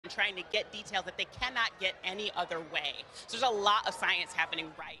trying to get details that they cannot get any other way. So there's a lot of science happening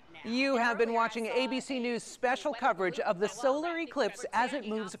right now. You have been watching ABC News special coverage of the solar eclipse as it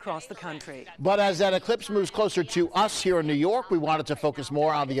moves across the country. But as that eclipse moves closer to us here in New York, we wanted to focus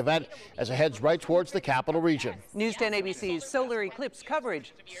more on the event as it heads right towards the capital region. News 10 ABC's solar eclipse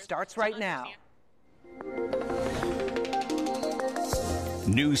coverage starts right now.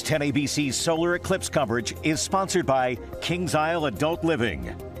 News 10 ABC's solar eclipse coverage is sponsored by Kings Isle Adult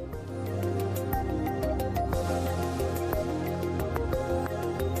Living.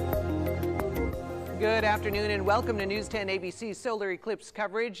 Good afternoon and welcome to News 10 ABC's solar eclipse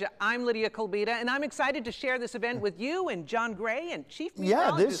coverage. I'm Lydia Colbita and I'm excited to share this event with you and John Gray and Chief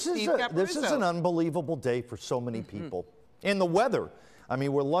Meteorologist Steve Caparizzo. This is an unbelievable day for so many people. And the weather. I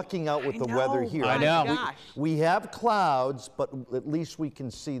mean, we're lucking out with the weather here. I know. We have clouds, but at least we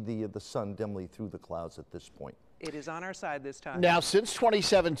can see the sun dimly through the clouds at this point. It is on our side this time. Now, since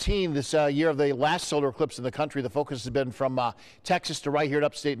 2017, this year of the last solar eclipse in the country, the focus has been from Texas to right here in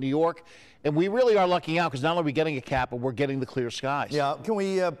upstate New York. And we really are lucking out because not only are we getting a cap, but we're getting the clear skies. Yeah, can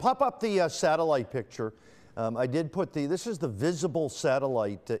we pop up the satellite picture? I did put this is the visible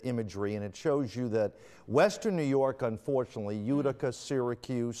satellite imagery, and it shows you that western New York, unfortunately, Utica,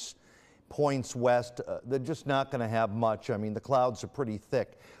 Syracuse, points west, they're just not going to have much. I mean, the clouds are pretty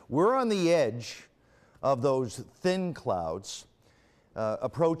thick. We're on the edge of those thin clouds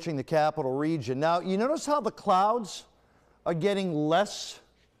approaching the capital region. Now, you notice how the clouds are getting less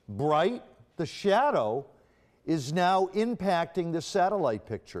bright? The shadow is now impacting the satellite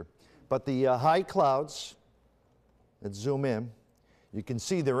picture. But the high clouds, let's zoom in. You can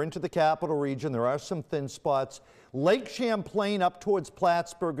see they're into the capital region. There are some thin spots. Lake Champlain up towards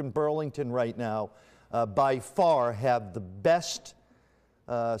Plattsburgh and Burlington right now by far have the best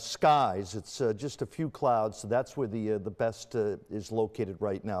skies. It's just a few clouds, so that's where the best is located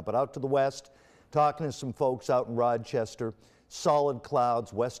right now. But out to the west, talking to some folks out in Rochester, solid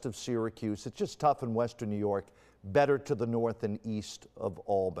clouds west of Syracuse. It's just tough in western New York, better to the north and east of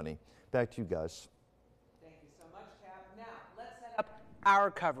Albany. Back to you guys. Thank you so much, Cap. Now, let's set up our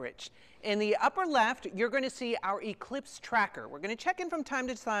coverage. In the upper left, you're going to see our eclipse tracker. We're going to check in from time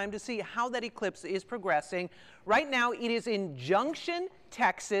to time to see how that eclipse is progressing. Right now, it is in Junction,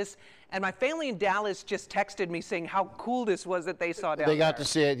 Texas, and my family in Dallas just texted me saying how cool this was that they saw down there. They got to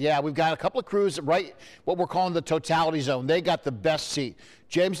see it. Yeah, we've got a couple of crews right what we're calling the totality zone. They got the best seat.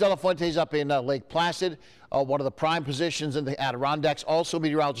 James De La Fuente's up in Lake Placid, one of the prime positions in the Adirondacks. Also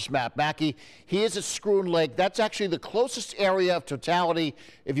meteorologist Matt Mackey. He is at Schroon Lake. That's actually the closest area of totality,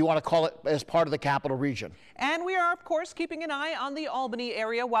 if you want to call it, as part of the capital region. And we are, of course, keeping an eye on the Albany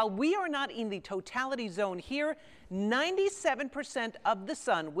area. While we are not in the totality zone here, 97% of the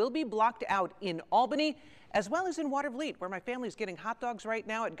sun will be blocked out in Albany, as well as in Watervliet, where my family is getting hot dogs right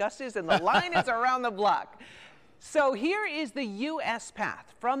now at Gus's, and the line is around the block. So here is the U.S.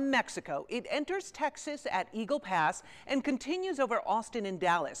 path from Mexico. It enters Texas at Eagle Pass and continues over Austin and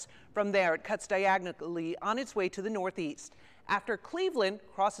Dallas. From there, it cuts diagonally on its way to the northeast. After Cleveland,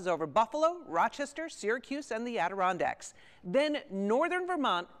 crosses over Buffalo, Rochester, Syracuse, and the Adirondacks. Then northern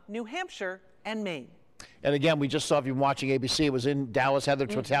Vermont, New Hampshire, and Maine. And again, we just saw, if you've been watching ABC, it was in Dallas, had their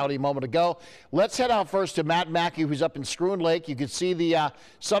totality a moment ago. Let's head out first to Matt Mackey, who's up in Schroon Lake. You can see the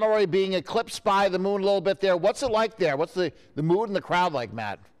sun already being eclipsed by the moon a little bit there. What's it like there? What's the mood and the crowd like,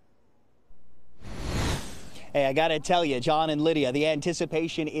 Matt? Hey, I got to tell you, John and Lydia, the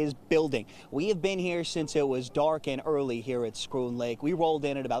anticipation is building. We have been here since it was dark and early here at Schroon Lake. We rolled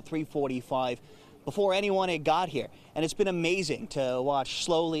in at about 3:45 before anyone had got here. And it's been amazing to watch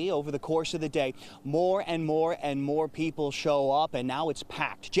slowly over the course of the day. More and more and more people show up, and now it's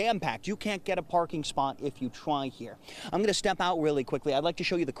packed, jam-packed. You can't get a parking spot if you try here. I'm going to step out really quickly. I'd like to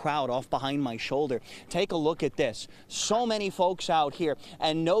show you the crowd off behind my shoulder. Take a look at this. So many folks out here,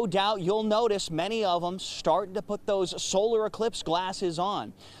 and no doubt you'll notice many of them starting to put those solar eclipse glasses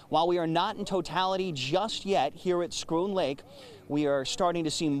on. While we are not in totality just yet here at Schroon Lake, we are starting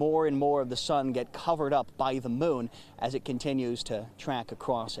to see more and more of the sun get covered up by the moon as it continues to track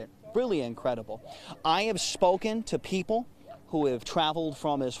across it. Really incredible. I have spoken to people who have traveled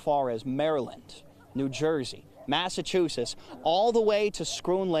from as far as Maryland, New Jersey, Massachusetts, all the way to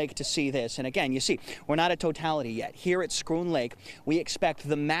Schroon Lake to see this. And again, you see, we're not at totality yet. Here at Schroon Lake, we expect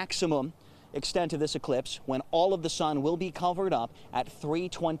the maximum extent of this eclipse when all of the sun will be covered up at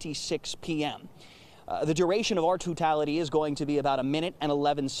 3:26 p.m. The duration of our totality is going to be about 1 minute and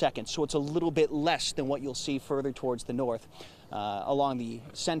 11 seconds, so it's a little bit less than what you'll see further towards the north along the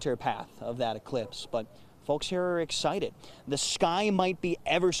center path of that eclipse. But folks here are excited. The sky might be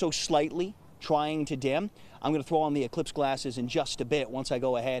ever so slightly trying to dim. I'm going to throw on the Eclipse glasses in just a bit once I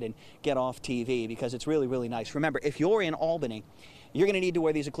go ahead and get off TV, because it's really, really nice. Remember, if you're in Albany, you're going to need to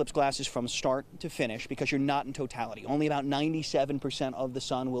wear these Eclipse glasses from start to finish because you're not in totality. Only about 97% of the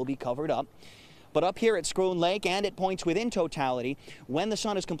sun will be covered up. But up here at Scroon Lake and at points within totality, when the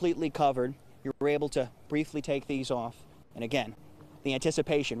sun is completely covered, you're able to briefly take these off. And again, the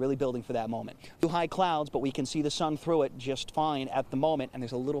anticipation really building for that moment. Too high clouds, but we can see the sun through it just fine at the moment, and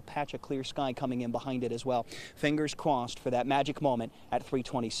there's a little patch of clear sky coming in behind it as well. Fingers crossed for that magic moment at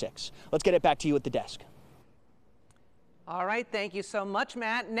 3:26. Let's get it back to you at the desk. All right, thank you so much,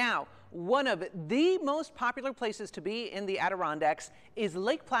 Matt. Now, one of the most popular places to be in the Adirondacks is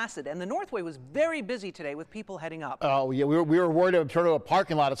Lake Placid, and the Northway was very busy today with people heading up. Oh, yeah, we were worried it would turn into a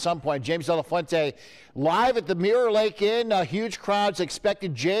parking lot at some point. James De La Fuente live at the Mirror Lake Inn. Huge crowds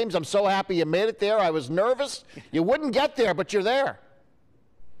expected. James, I'm so happy you made it there. I was nervous. You wouldn't get there, but you're there.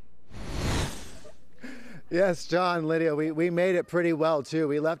 Yes, John, Lydia, we made it pretty well, too.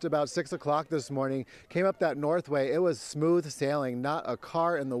 We left about 6 o'clock this morning, came up that Northway. It was smooth sailing, not a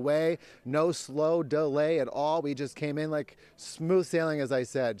car in the way, no slow delay at all. We just came in like smooth sailing, as I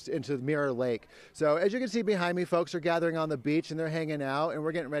said, into Mirror Lake. So as you can see behind me, folks are gathering on the beach and they're hanging out, and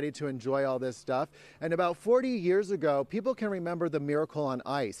we're getting ready to enjoy all this stuff. And about 40 years ago, people can remember the miracle on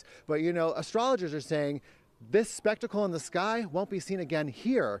ice. But, you know, astrologers are saying this spectacle in the sky won't be seen again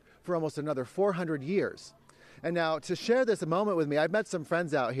here for almost another 400 years. And now, to share this a moment with me, I've met some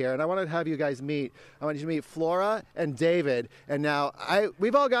friends out here, and I want to have you guys meet. I want you to meet Flora and David. And now,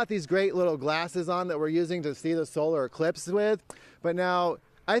 we've all got these great little glasses on that we're using to see the solar eclipse with. But now,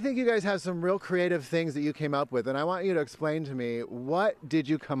 I think you guys have some real creative things that you came up with, and I want you to explain to me, what did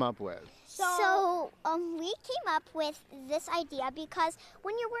you come up with? So we came up with this idea because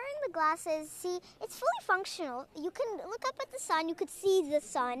when you're wearing the glasses, see, it's fully functional. You can look up at the sun, you could see the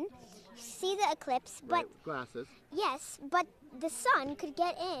sun, see the eclipse, but Right, glasses. yes, but the sun could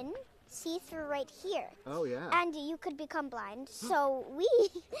get in, see through right here. Oh, yeah. And you could become blind. So we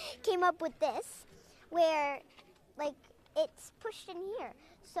came up with this where, like, it's pushed in here.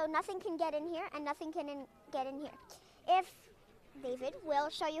 So nothing can get in here and nothing can get in here. If David will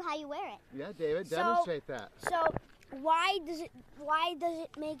show you how you wear it. Yeah, David, demonstrate that. So why is it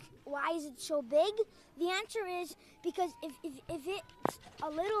so big? The answer is because if it's a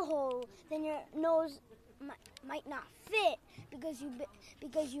little hole, then your nose might not fit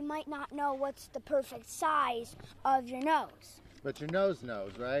because you might not know what's the perfect size of your nose. But your nose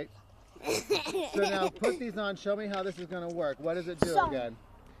knows, right? So now, put these on. Show me how this is going to work. What does it do again?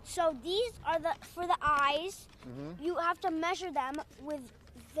 So these are for the eyes. You have to measure them with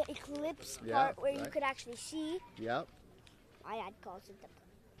the eclipse part where you could actually see. Yep. My dad calls it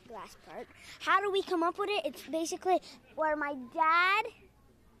the glass part. How do we come up with it? It's basically where my dad,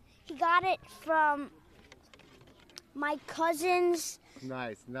 he got it from my cousin's.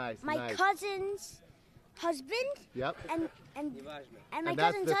 Nice. My cousin's husband. Yep. And my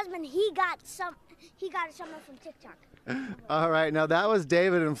cousin's husband, he got it somewhere from TikTok. All right, now that was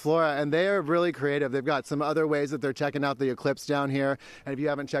David and Flora, and they are really creative. They've got some other ways that they're checking out the eclipse down here. And if you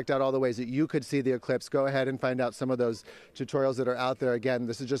haven't checked out all the ways that you could see the eclipse, go ahead and find out some of those tutorials that are out there. Again,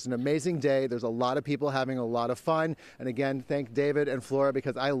 this is just an amazing day. There's a lot of people having a lot of fun. And again, thank David and Flora,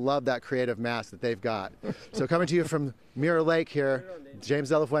 because I love that creative mask that they've got. So coming to you from Mirror Lake here, James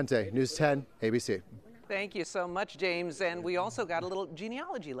De La Fuente, News 10, ABC. Thank you so much, James. And we also got a little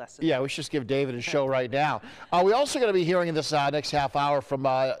genealogy lesson. Yeah, we should just give David a show right now. We're also going to be hearing in this next half hour from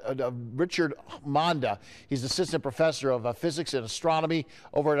Richard Monda. He's assistant professor of physics and astronomy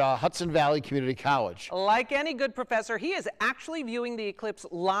over at Hudson Valley Community College. Like any good professor, he is actually viewing the eclipse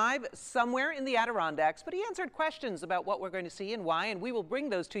live somewhere in the Adirondacks, but he answered questions about what we're going to see and why, and we will bring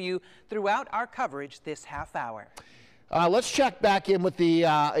those to you throughout our coverage this half hour. Let's check back in with the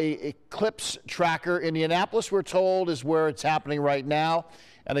eclipse tracker. Indianapolis, we're told, is where it's happening right now.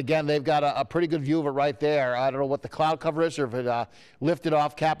 And again, they've got a pretty good view of it right there. I don't know what the cloud cover is, or if it lifted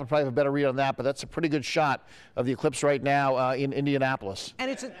off. Cap would probably have a better read on that, but that's a pretty good shot of the eclipse right now in Indianapolis. And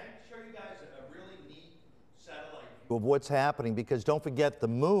it's show you guys a really neat satellite view of what's happening, because don't forget the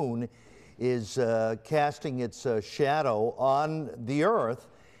moon is casting its shadow on the Earth.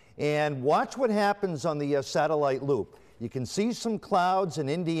 And watch what happens on the satellite loop. You can see some clouds in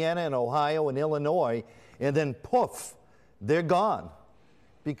Indiana and Ohio and Illinois, and then poof, they're gone,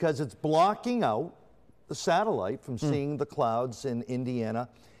 because it's blocking out the satellite from seeing the clouds in Indiana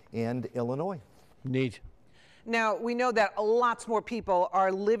and Illinois. Neat. Now, we know that lots more people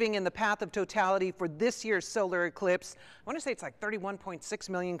are living in the path of totality for this year's solar eclipse. I want to say it's like 31.6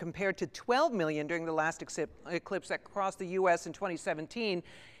 million compared to 12 million during the last eclipse that crossed the U.S. in 2017.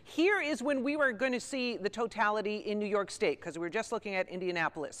 Here is when we were going to see the totality in New York State, because we were just looking at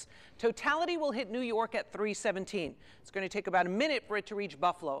Indianapolis. Totality will hit New York at 3:17. It's going to take about a minute for it to reach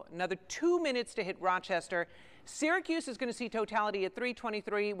Buffalo, another 2 minutes to hit Rochester. Syracuse is going to see totality at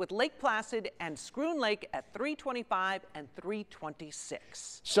 3:23, with Lake Placid and Scroon Lake at 3:25 and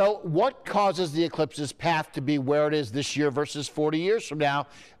 3:26. So what causes the eclipse's path to be where it is this year versus 40 years from now?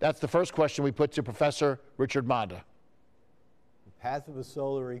 That's the first question we put to Professor Richard Monda. The path of a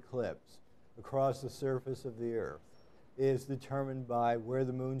solar eclipse across the surface of the Earth is determined by where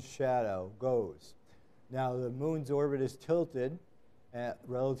the moon's shadow goes. Now, the moon's orbit is tilted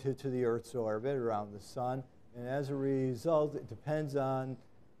relative to the Earth's orbit around the sun, and as a result, it depends on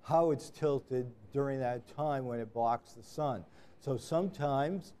how it's tilted during that time when it blocks the sun. So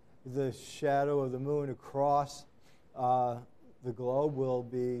sometimes the shadow of the moon across the globe will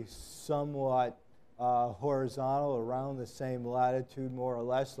be somewhat horizontal, around the same latitude, more or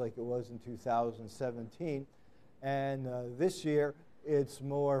less, like it was in 2017. And this year, it's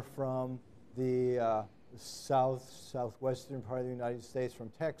more from the southwestern part of the United States, from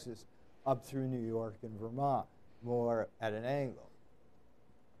Texas up through New York and Vermont, more at an angle.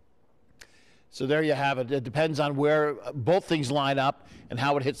 So there you have it. It depends on where both things line up and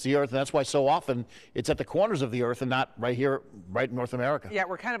how it hits the Earth. And that's why so often it's at the corners of the Earth and not right here, right in North America. Yeah,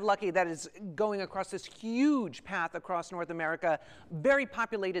 we're kind of lucky that it's going across this huge path across North America. Very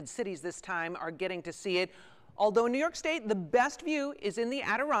populated cities this time are getting to see it. Although in New York State, the best view is in the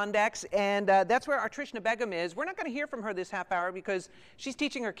Adirondacks, and that's where our Trishna Begum is. We're not going to hear from her this half hour because she's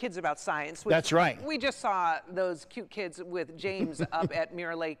teaching her kids about science. That's right. We just saw those cute kids with James up at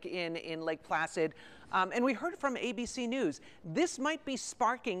Mirror Lake in Lake Placid. And we heard from ABC News. This might be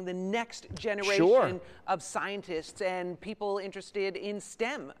sparking the next generation of scientists and people interested in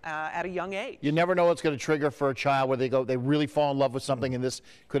STEM at a young age. You never know what's going to trigger for a child where they really fall in love with something, and this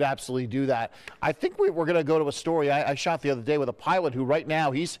could absolutely do that. I think we're going to go to a story I shot the other day with a pilot who right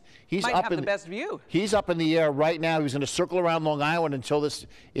now he's might up have in the best view. He's up in the air right now. He's going to circle around Long Island until it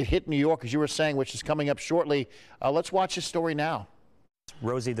hit New York, as you were saying, which is coming up shortly. Let's watch his story now.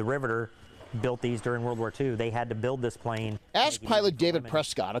 Rosie the Riveter built these during World War II. They had to build this plane. Ask pilot David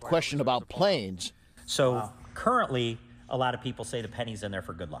Prescott a question about planes. So currently, a lot of people say the penny's in there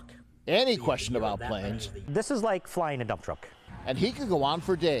for good luck. Any question about planes. This is like flying a dump truck. And he could go on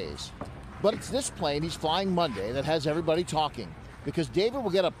for days. But it's this plane he's flying Monday that has everybody talking, because David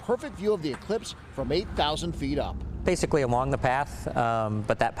will get a perfect view of the eclipse from 8,000 feet up. Basically along the path,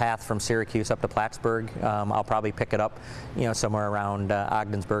 but that path from Syracuse up to Plattsburgh, I'll probably pick it up, somewhere around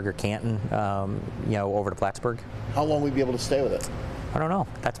Ogdensburg or Canton, over to Plattsburgh. How long will we be able to stay with it? I don't know.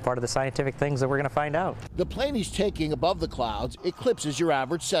 That's part of the scientific things that we're going to find out. The plane he's taking above the clouds eclipses your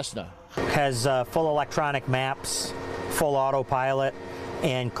average Cessna. Has full electronic maps, full autopilot,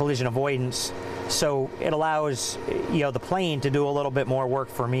 and collision avoidance. So it allows, the plane to do a little bit more work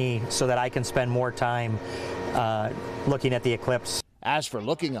for me so that I can spend more time looking at the eclipse. As for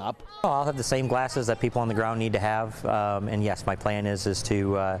looking up, I'll have the same glasses that people on the ground need to have. And yes, my plan is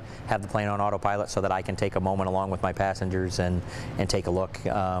to have the plane on autopilot so that I can take a moment along with my passengers and take a look.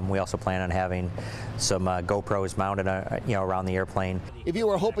 We also plan on having some GoPros mounted around the airplane. If you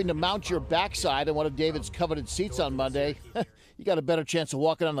were hoping to mount your backside in one of David's coveted seats on Monday, you got a better chance of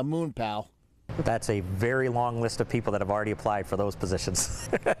walking on the moon, pal. That's a very long list of people that have already applied for those positions.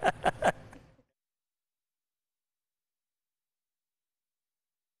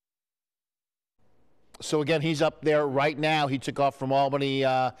 So again, he's up there right now. He took off from Albany.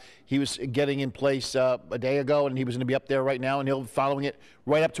 He was getting in place a day ago, and he was going to be up there right now, and he'll be following it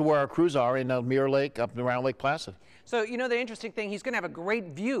right up to where our crews are in Mirror Lake, up and around Lake Placid. So, the interesting thing, he's going to have a great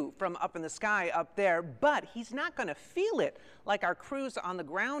view from up in the sky up there, but he's not going to feel it like our crews on the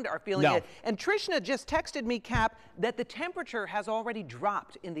ground are feeling it. And Trishna just texted me, Cap, that the temperature has already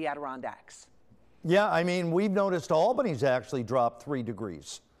dropped in the Adirondacks. Yeah, I mean, we've noticed Albany's actually dropped 3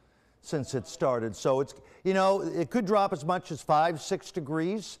 degrees since it started. So it's, it could drop as much as 5-6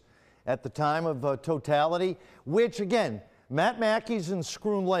 degrees at the time of totality, which again, Matt Mackey's in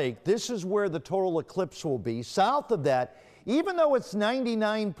Scroon Lake. This is where the total eclipse will be. South of that, even though it's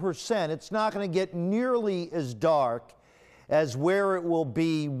 99%, it's not going to get nearly as dark as where it will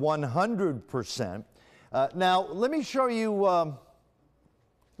be 100%. Now, let me show you, let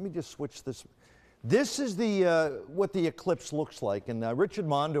me just switch this. This is what the eclipse looks like, and Richard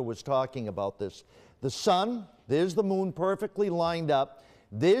Monda was talking about this. The sun, there's the moon perfectly lined up.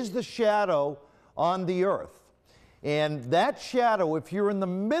 There's the shadow on the Earth. And that shadow, if you're in the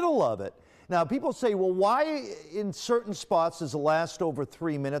middle of it, now people say, well, why in certain spots does it last over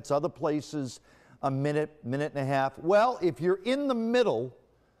 3 minutes, other places a minute, minute and a half? Well, if you're in the middle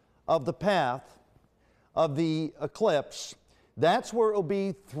of the path of the eclipse. That's where it'll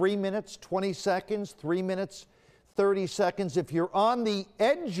be 3 minutes, 20 seconds, 3 minutes, 30 seconds. If you're on the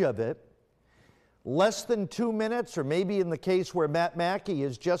edge of it, less than 2 minutes, or maybe in the case where Matt Mackey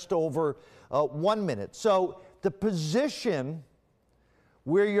is just over 1 minute. So the position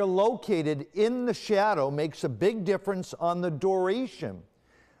where you're located in the shadow makes a big difference on the duration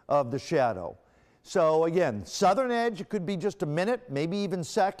of the shadow. So again, southern edge, it could be just a minute, maybe even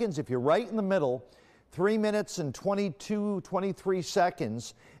seconds. If you're right in the middle, 3 minutes and 22, 23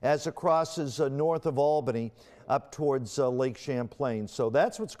 seconds as it crosses north of Albany up towards Lake Champlain. So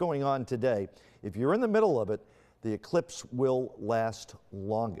that's what's going on today. If you're in the middle of it, the eclipse will last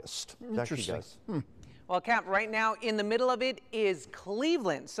longest. Interesting. Back to you guys. Well, Cap, right now in the middle of it is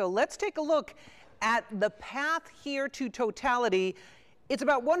Cleveland. So let's take a look at the path here to totality. It's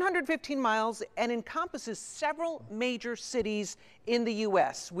about 115 miles and encompasses several major cities in the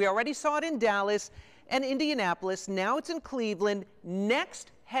U.S. We already saw it in Dallas and Indianapolis. Now it's in Cleveland.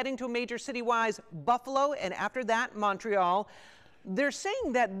 Next, heading to a major city-wise, Buffalo, and after that, Montreal. They're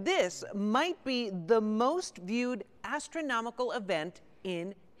saying that this might be the most viewed astronomical event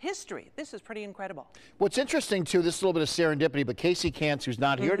in history. This is pretty incredible. What's interesting, too, this is a little bit of serendipity, but Casey Cantz, who's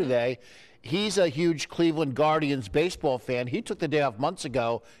not here today, he's a huge Cleveland Guardians baseball fan. He took the day off months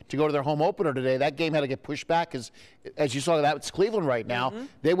ago to go to their home opener today. That game had to get pushed back because, as you saw, it's Cleveland right now.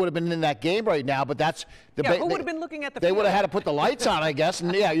 They would have been in that game right now, but that's the who would have been looking at the They field? would have had to put the lights on, I guess.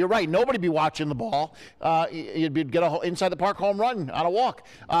 And yeah, you're right. Nobody be watching the ball. You'd get a inside the park home run on a walk.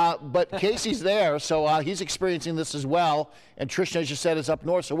 But Casey's there, so he's experiencing this as well. And Tristan, as you said, is up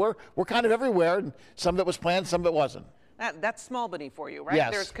north. So we're kind of everywhere. And some of it was planned, some of it wasn't. That's Smallbany for you, right?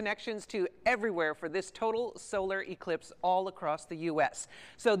 Yes. There's connections to everywhere for this total solar eclipse all across the U.S.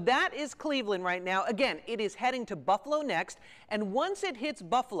 So that is Cleveland right now. Again, it is heading to Buffalo next. And once it hits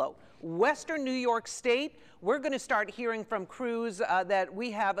Buffalo, western New York State, we're going to start hearing from crews that we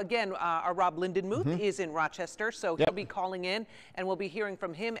have. Again, our Rob Lindenmuth is in Rochester, so he'll be calling in, and we'll be hearing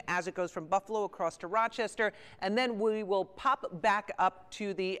from him as it goes from Buffalo across to Rochester, and then we will pop back up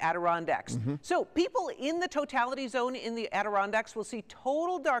to the Adirondacks. So people in the totality zone in the Adirondacks will see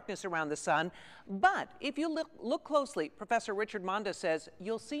total darkness around the sun, but if you look closely, Professor Richard Monda says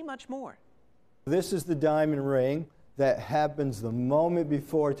you'll see much more. This is the diamond ring that happens the moment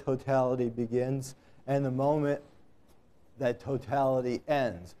before totality begins and the moment that totality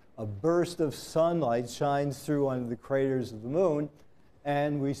ends. A burst of sunlight shines through under the craters of the moon,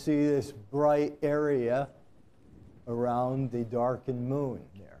 and we see this bright area around the darkened moon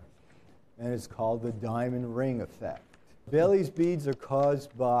there. And it's called the diamond ring effect. Bailey's beads are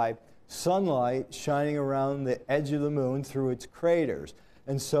caused by sunlight shining around the edge of the moon through its craters.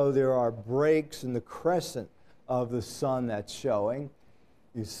 And so there are breaks in the crescent of the sun that's showing.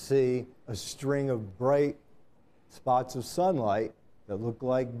 You see a string of bright spots of sunlight that look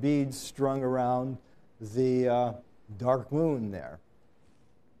like beads strung around the dark moon there.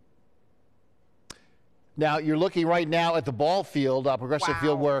 Now, you're looking right now at the ball field, Progressive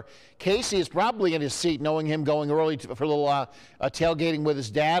Field, where Casey is probably in his seat, knowing him going early for a little tailgating with his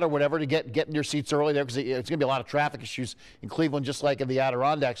dad or whatever to get in your seats early there, because it's going to be a lot of traffic issues in Cleveland, just like in the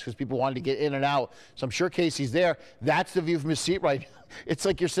Adirondacks, because people wanted to get in and out. So I'm sure Casey's there. That's the view from his seat right now. It's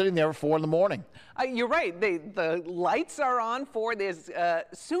like you're sitting there at 4 in the morning. You're right. The lights are on for this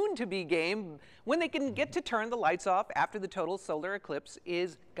soon-to-be game when they can get to turn the lights off after the total solar eclipse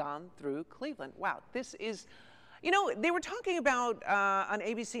is gone through Cleveland. Wow, this is, you know, they were talking about on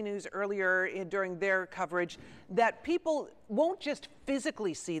ABC News earlier during their coverage that people won't just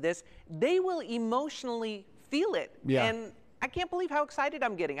physically see this, they will emotionally feel it. Yeah. And I can't believe how excited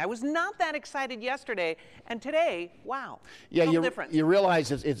I'm getting. I was not that excited yesterday, and today, wow. Yeah, you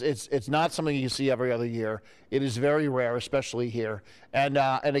realize it's not something you see every other year. It is very rare, especially here. And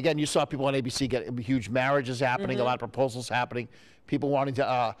again, you saw people on ABC get huge marriages happening, a lot of proposals happening, people wanting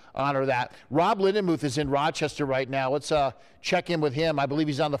to honor that. Rob Lindenmuth is in Rochester right now. Let's check in with him. I believe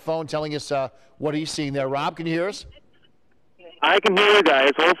he's on the phone telling us what he's seeing there. Rob, can you hear us? I can hear you guys.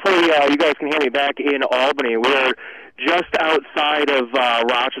 Hopefully you guys can hear me back in Albany. We're just outside of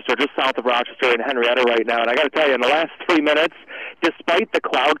Rochester, just south of Rochester in Henrietta right now. And I got to tell you, in the last 3 minutes, despite the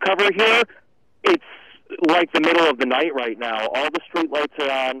cloud cover here, it's like the middle of the night right now. All the street lights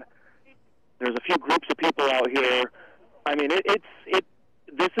are on. There's a few groups of people out here. I mean,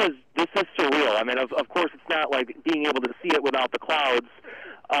 this is surreal. I mean, of course, it's not like being able to see it without the clouds.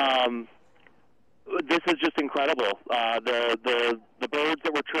 This is just incredible. The birds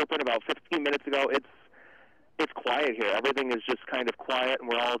that were chirping about 15 minutes ago, it's quiet here. Everything is just kind of quiet, and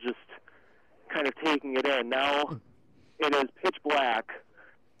we're all just kind of taking it in. Now it is pitch black,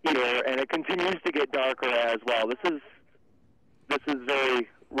 here, and it continues to get darker as well. This is very,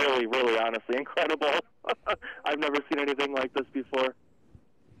 really, really, honestly incredible. I've never seen anything like this before.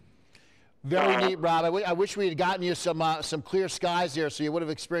 Very neat, Rob. I wish we had gotten you some clear skies there, so you would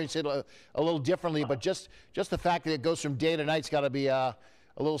have experienced it a little differently. But just the fact that it goes from day to night's got to be a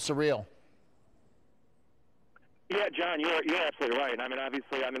little surreal. Yeah, John, you're absolutely right. I mean,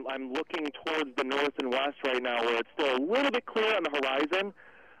 obviously, I'm looking towards the north and west right now, where it's still a little bit clear on the horizon,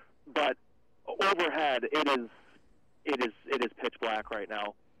 but overhead it is pitch black right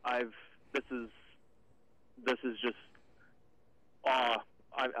now. This is just awe.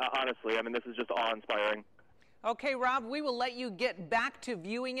 Honestly, I mean, this is just awe-inspiring. Okay, Rob, we will let you get back to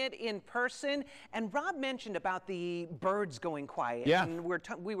viewing it in person. And Rob mentioned about the birds going quiet. Yeah. And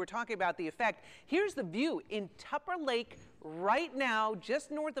we were talking about the effect. Here's the view in Tupper Lake right now, just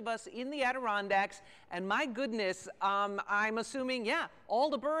north of us in the Adirondacks. And my goodness, I'm assuming, yeah,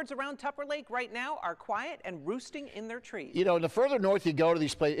 all the birds around Tupper Lake right now are quiet and roosting in their trees. You know, the further north you go to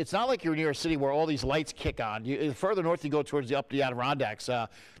these places, it's not like you're near a city where all these lights kick on. The further north you go towards up the Adirondacks,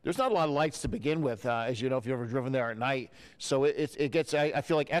 there's not a lot of lights to begin with, as you know, if you've ever driven there at night. So it gets, I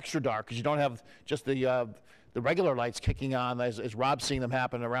feel like, extra dark because you don't have just the regular lights kicking on as Rob's seeing them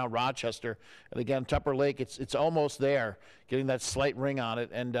happen around Rochester. And again, Tupper Lake, it's almost there, getting that slight ring on it.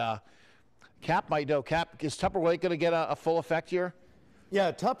 And Cap might know. Cap, is Tupper Lake going to get a full effect here?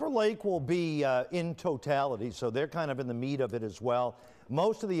 Yeah, Tupper Lake will be in totality, so they're kind of in the meat of it as well.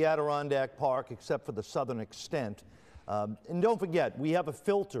 Most of the Adirondack Park, except for the southern extent. And don't forget, we have a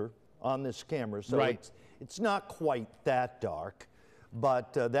filter on this camera, so it's not quite that dark.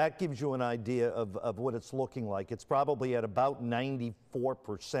 But that gives you an idea of what it's looking like. It's probably at about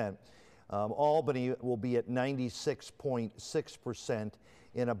 94%. Albany will be at 96.6%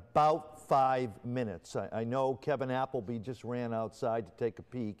 in about 5 minutes. I know Kevin Appleby just ran outside to take a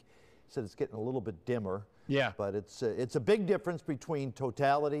peek. He said it's getting a little bit dimmer. Yeah. But it's a big difference between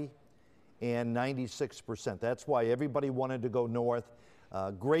totality and 96%. That's why everybody wanted to go north.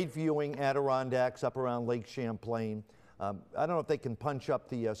 Great viewing, Adirondacks up around Lake Champlain. I don't know if they can punch up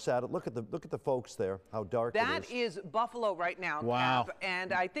the satellite. Look at the folks there, how dark it is. That is Buffalo right now, wow. Cap.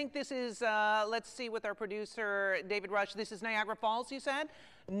 And I think this is, let's see with our producer, David Rush, this is Niagara Falls, you said?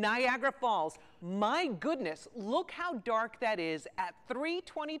 Niagara Falls. My goodness, look how dark that is at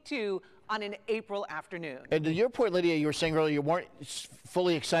 3:22 on an April afternoon. And to your point, Lydia, you were saying earlier you weren't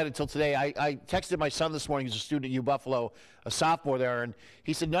fully excited until today. I texted my son this morning, who's a student at U Buffalo, a sophomore there, and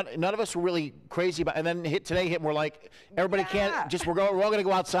he said none of us were really crazy about it. And then today we're like, everybody can't, just we're all going to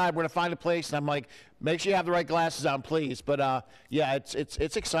go outside, we're going to find a place. And I'm like, make sure you have the right glasses on, please. But yeah,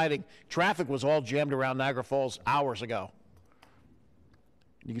 it's exciting. Traffic was all jammed around Niagara Falls hours ago.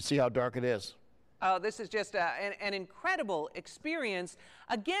 You can see how dark it is. Oh, this is just an incredible experience.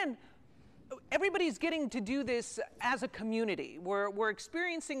 Again, everybody's getting to do this as a community. We're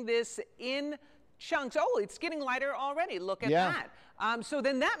experiencing this in chunks. Oh, it's getting lighter already. Look at that. So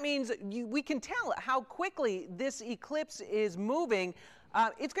then that means we can tell how quickly this eclipse is moving.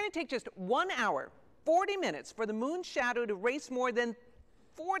 It's going to take just 1 hour, 40 minutes for the moon's shadow to race more than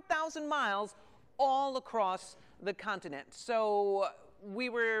 4,000 miles all across the continent. So we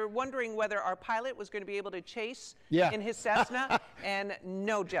were wondering whether our pilot was going to be able to chase in his Cessna, and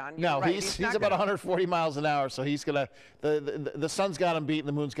no, John. No, right. he's about 140 miles an hour, so he's gonna the sun's got him beat and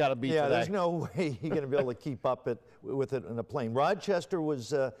the moon's got him beat today. There's no way he's going to be able to keep up with it in a plane. Rochester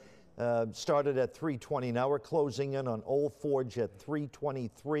was started at 3:20. Now we're closing in on Old Forge at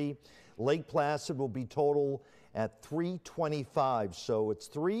 3:23. Lake Placid will be total at 3:25. So it's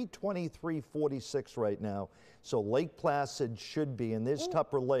 3:23:46 right now. So Lake Placid should be, and there's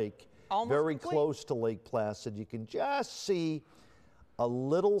Tupper Lake, very close to Lake Placid. You can just see a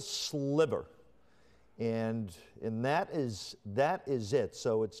little sliver, and that is it.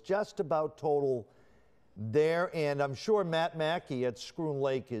 So it's just about total there, and I'm sure Matt Mackey at Scroon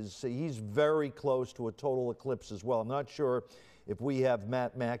Lake he's very close to a total eclipse as well. I'm not sure if we have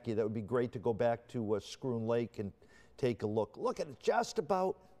Matt Mackey. That would be great to go back to Scroon Lake and take a look. Look at it, just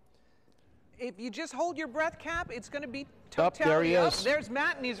about. If you just hold your breath, Cap, it's going to be totality. There he is. There's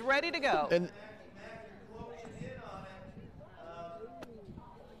Matt, and he's ready to go. And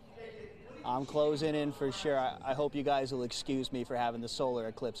I'm closing in for sure. I hope you guys will excuse me for having the solar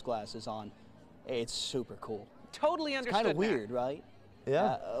eclipse glasses on. It's super cool. Totally understood. Kind of weird, right?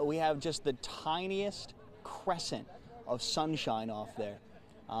 Yeah. We have just the tiniest crescent of sunshine off there.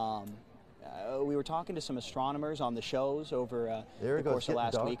 We were talking to some astronomers on the shows over the course of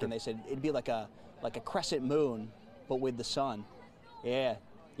last week, and they said it'd be like a crescent moon, but with the sun. Yeah.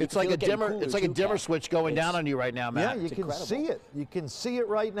 It's like a dimmer. It's like a dimmer switch going down on you right now, Matt. Yeah, you can see it. You can see it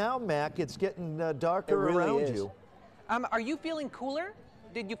right now, Mac. It's getting darker around you. Are you feeling cooler?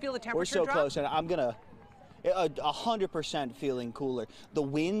 Did you feel the temperature We're so drop? close, and I'm gonna 100% feeling cooler. The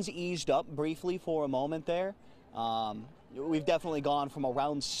winds eased up briefly for a moment there. We've definitely gone from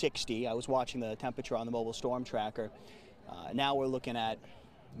around 60. I was watching the temperature on the mobile storm tracker. Now we're looking at,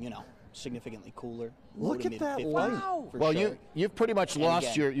 significantly cooler. Look at that light. Wow. Well, sure. you've pretty much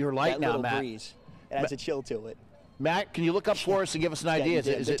lost your light that now, little Matt. breeze, it adds a chill to it. Matt, can you look up for us and give us an idea?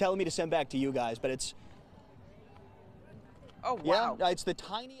 They're telling me to send back to you guys, but it's... Oh, wow. Yeah, it's the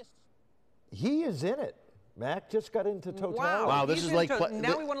tiniest... He is in it. Mac just got into totality. Wow, this is Lake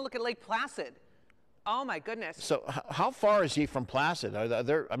Now we want to look at Lake Placid. Oh, my goodness. So how far is he from Placid?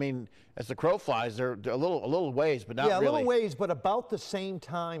 I mean, as the crow flies, they're a little ways, but not really. Yeah, a little ways, but about the same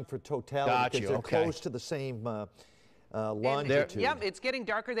time for totality. Got you, because they're okay. close to the same longitude. Yep, it's getting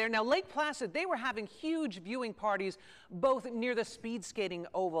darker there. Now, Lake Placid, they were having huge viewing parties both near the speed skating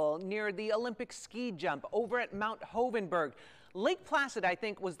oval, near the Olympic ski jump, over at Mount Hovenberg. Lake Placid, I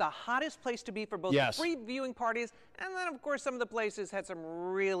think, was the hottest place to be for both free viewing parties, and then, of course, some of the places had some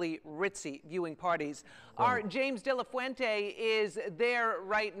really ritzy viewing parties. Our James De La Fuente is there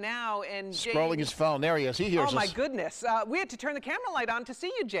right now, and scrolling his phone. There he is. He hears us. Oh, my goodness. We had to turn the camera light on to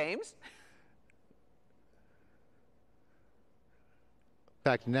see you, James.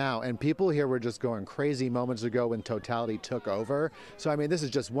 Fact now, and people here were just going crazy moments ago when totality took over. So I mean, this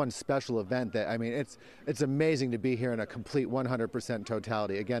is just one special event that, I mean, it's amazing to be here in a complete 100%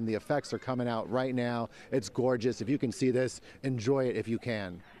 totality. Again, the effects are coming out right now. It's gorgeous. If you can see this, enjoy it if you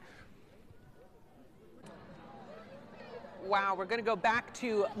can. Wow, we're going to go back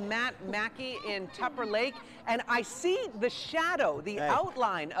to Matt Mackey in Tupper Lake, and I see the shadow, the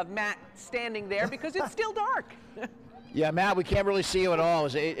outline of Matt standing there because it's still dark. Yeah, Matt, we can't really see you at all.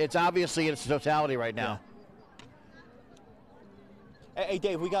 It's obviously in its totality right now. Yeah. Hey,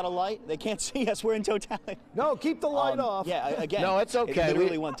 Dave, we got a light? They can't see us. We're in totality. No, keep the light off. Yeah, again. No, it's okay. They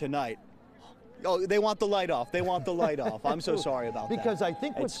really want tonight. Oh, they want the light off. They want the light off. I'm so sorry about that. Because I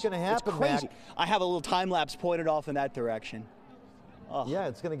think what's going to happen, it's crazy. Mac, I have a little time lapse pointed off in that direction. Oh. Yeah,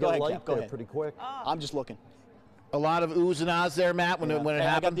 it's going to get light there pretty quick. I'm just looking. A lot of oohs and ahs there, Matt, when it happened.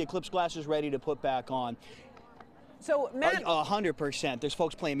 I got the Eclipse glasses ready to put back on. So, Matt... 100%. There's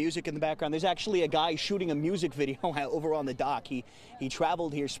folks playing music in the background. There's actually a guy shooting a music video over on the dock. He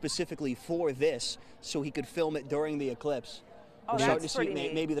traveled here specifically for this so he could film it during the eclipse. Oh, We're starting to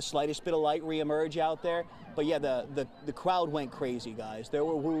see maybe the slightest bit of light reemerge out there. But yeah, the crowd went crazy, guys. There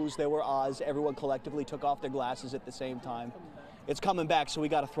were woos, there were ahs. Everyone collectively took off their glasses at the same time. It's coming back, so we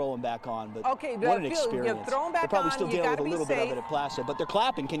got to throw them back on. But okay, what an experience. You throw them back they're probably on, still dealing with a little bit of it at Placid, but they're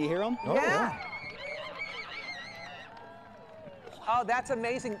clapping. Can you hear them? Yeah. Oh, that's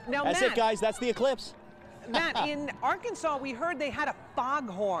amazing. Now, that's Matt, it, guys. That's the eclipse. Matt, in Arkansas, we heard they had a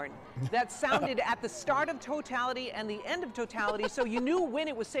foghorn that sounded at the start of totality and the end of totality, so you knew when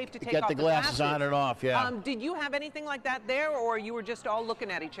it was safe to take off the glasses on and off, yeah. Did you have anything like that there, or you were just all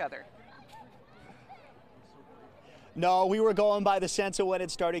looking at each other? No, we were going by the sense of when it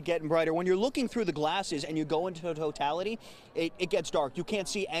started getting brighter. When you're looking through the glasses and you go into totality, it gets dark. You can't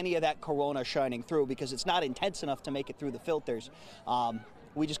see any of that corona shining through because it's not intense enough to make it through the filters.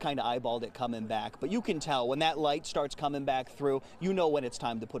 We just kind of eyeballed it coming back. But you can tell when that light starts coming back through, you know when it's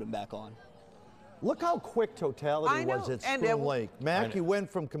time to put them back on. Look how quick totality was at Spoon Lake. Mac, you went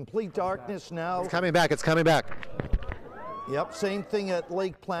from complete darkness now. It's coming back. It's coming back. Yep, same thing at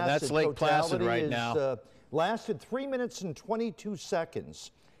Lake Placid. That's Lake Placid right now. Lasted 3 minutes and 22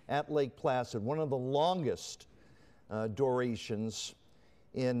 seconds at Lake Placid, one of the longest durations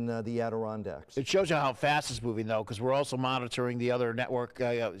in the Adirondacks. It shows you how fast it's moving, though, because we're also monitoring the other network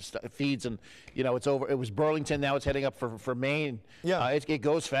feeds, and it's over. It was Burlington, now it's heading up for Maine. Yeah, it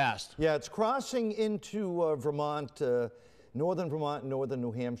goes fast. Yeah, it's crossing into Vermont, northern Vermont, northern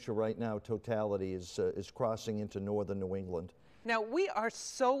New Hampshire right now. Totality is crossing into northern New England. Now, we are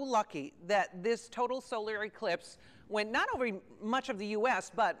so lucky that this total solar eclipse went not over much of the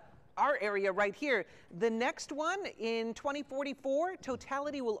U.S., but our area right here. The next one in 2044,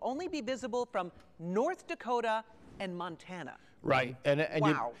 totality will only be visible from North Dakota and Montana. Right, and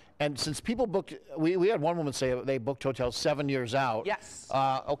wow. And since people booked, we had one woman say they booked hotels 7 years out. Yes.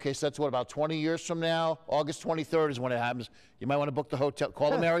 Okay, so that's what, about 20 years from now? August 23rd is when it happens. You might want to book the hotel. Call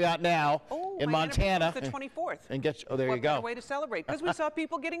the Marriott now in Montana. The 24th. And get. Oh, there you go. What better way to celebrate? Because we saw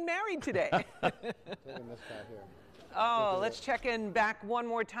people getting married today. Oh, let's check in back one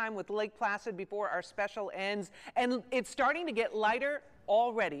more time with Lake Placid before our special ends. And it's starting to get lighter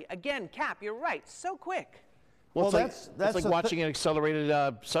already. Again, Cap, you're right. So quick. Well, Well, it's like watching an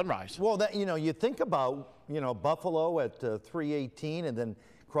accelerated sunrise. Well, that, you think about, Buffalo at 3:18 and then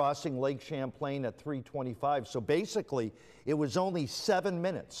crossing Lake Champlain at 3:25. So basically, it was only 7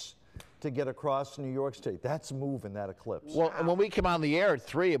 minutes to get across New York State. That's moving that eclipse. Well, and when we came on the air at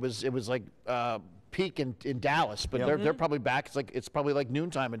 3, it was like peak in Dallas, but they're probably back. It's probably like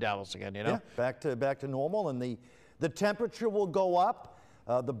noontime in Dallas again. Yeah, back to normal, and the temperature will go up.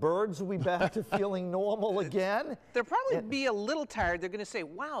 The birds will be back to feeling normal again. They'll probably be a little tired. They're going to say,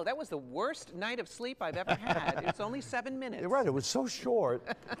 wow, that was the worst night of sleep I've ever had. It's only 7 minutes. You're right, it was so short.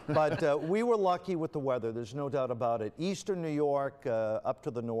 But we were lucky with the weather. There's no doubt about it. Eastern New York, up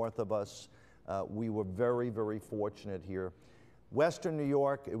to the north of us, we were very, very fortunate here. Western New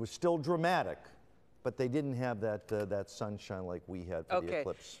York, it was still dramatic, but they didn't have that sunshine like we had for the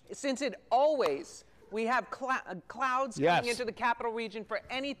eclipse. Since it always... We have clouds coming into the capital region for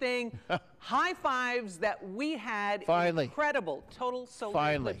anything. High fives that we had. Finally. Incredible total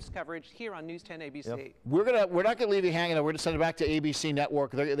solar eclipse coverage here on News 10 ABC. Yep. We're not gonna leave you hanging. We're gonna send it back to ABC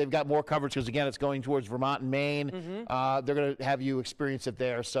Network. They've got more coverage because again, it's going towards Vermont and Maine. They're gonna have you experience it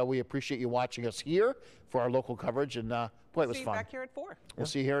there. So we appreciate you watching us here for our local coverage. And boy, it was fun. See you back here at 4. We'll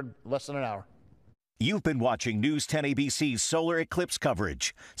see you here in less than an hour. You've been watching News 10 ABC's solar eclipse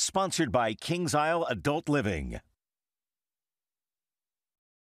coverage, sponsored by Kings Isle Adult Living.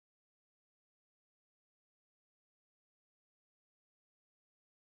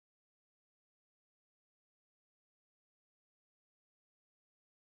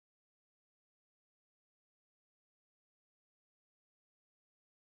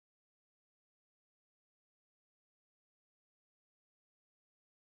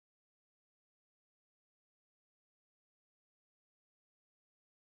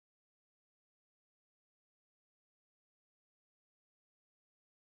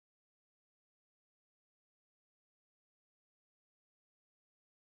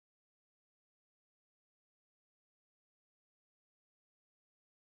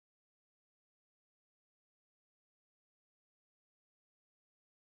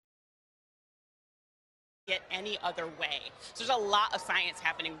 Get any other way. So there's a lot of science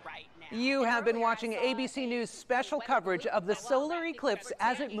happening right now. You have been watching ABC News special coverage of the solar eclipse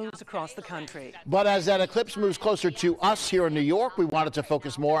as it moves across the country. But as that eclipse moves closer to us here in New York, we wanted to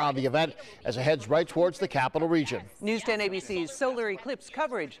focus more on the event as it heads right towards the capital region. News 10 ABC's solar eclipse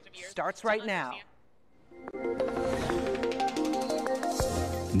coverage starts right now.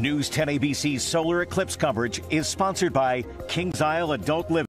 News 10 ABC's solar eclipse coverage is sponsored by Kings Isle Adult Living.